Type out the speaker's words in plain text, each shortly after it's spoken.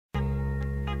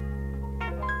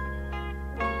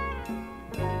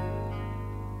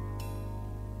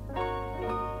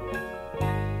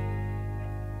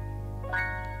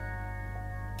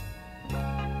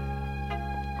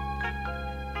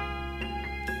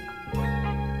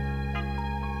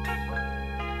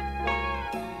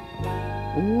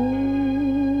Ooh,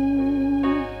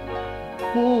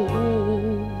 ooh,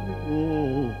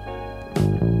 ooh.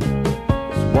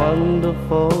 It's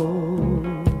wonderful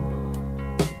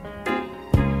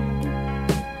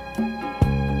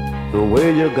the way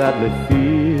you got me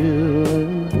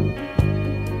feeling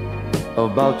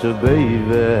about your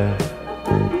baby.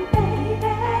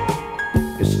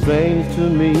 It's strange to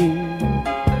me,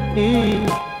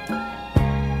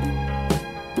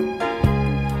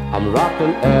 I'm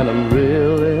rocking and I'm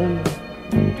reeling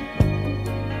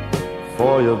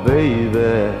for your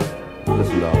baby.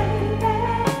 Listen up.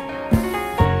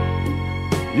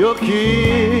 Your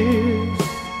kiss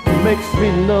makes me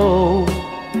know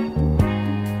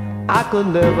I could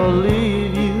never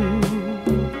leave you.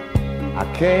 I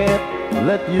can't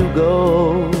let you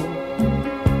go.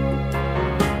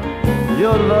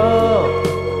 Your love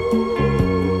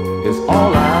is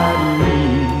all I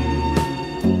need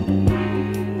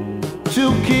to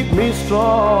keep me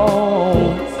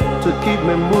strong, to keep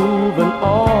me moving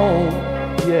on.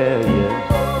 Yeah, yeah.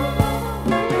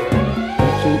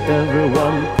 Each and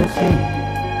everyone can see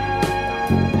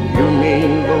you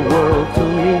mean the world to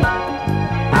me.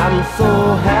 I'm so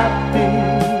happy,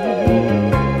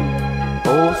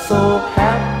 oh so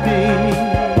happy.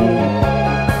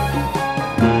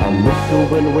 I miss you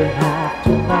when we have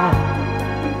to part.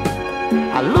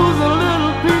 I lose a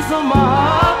little piece of my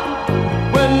heart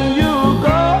when you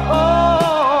go.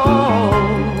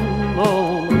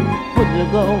 When you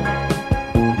go,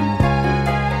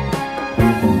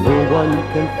 no one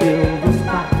can fill the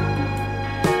spot.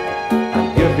 I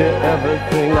give you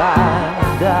everything I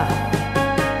got.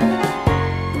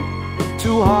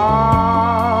 Two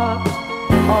hearts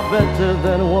are better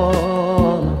than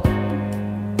one.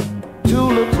 Too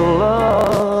little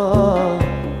love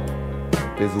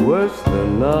is worse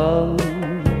than none.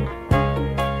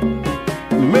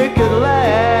 Make it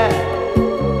last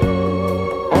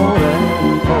on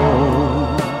and on.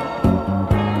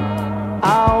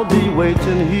 I'll be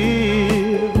waiting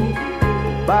here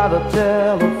by the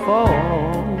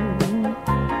telephone.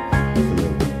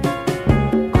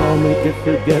 Call me if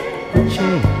you get the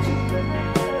chance.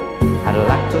 I'd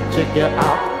like to take you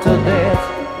out to dance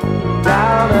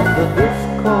down at the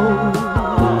disco,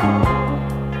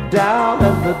 down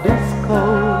at the disco.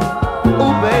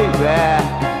 Oh baby,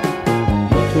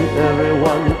 to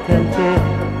everyone can tell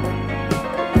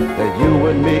that you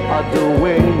and me are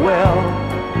doing well.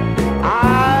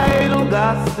 Idle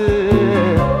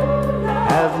gossip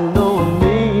has no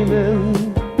meaning.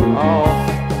 Oh,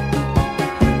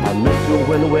 I miss you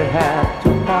when we have to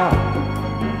part.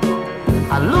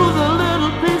 I lose a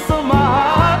little piece of my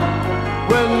heart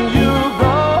when you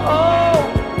go,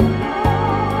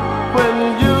 when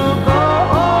you go.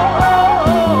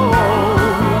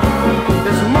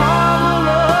 It's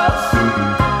marvelous,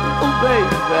 oh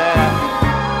baby,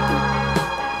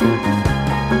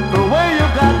 the way you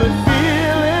got me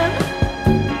feeling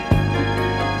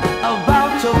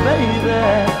about your baby.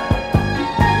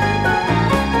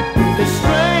 It's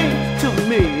strange to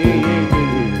me.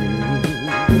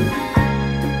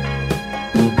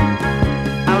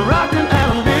 I'm rocking and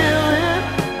I'm feeling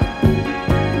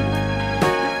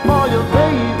for your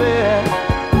baby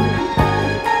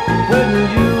when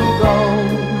you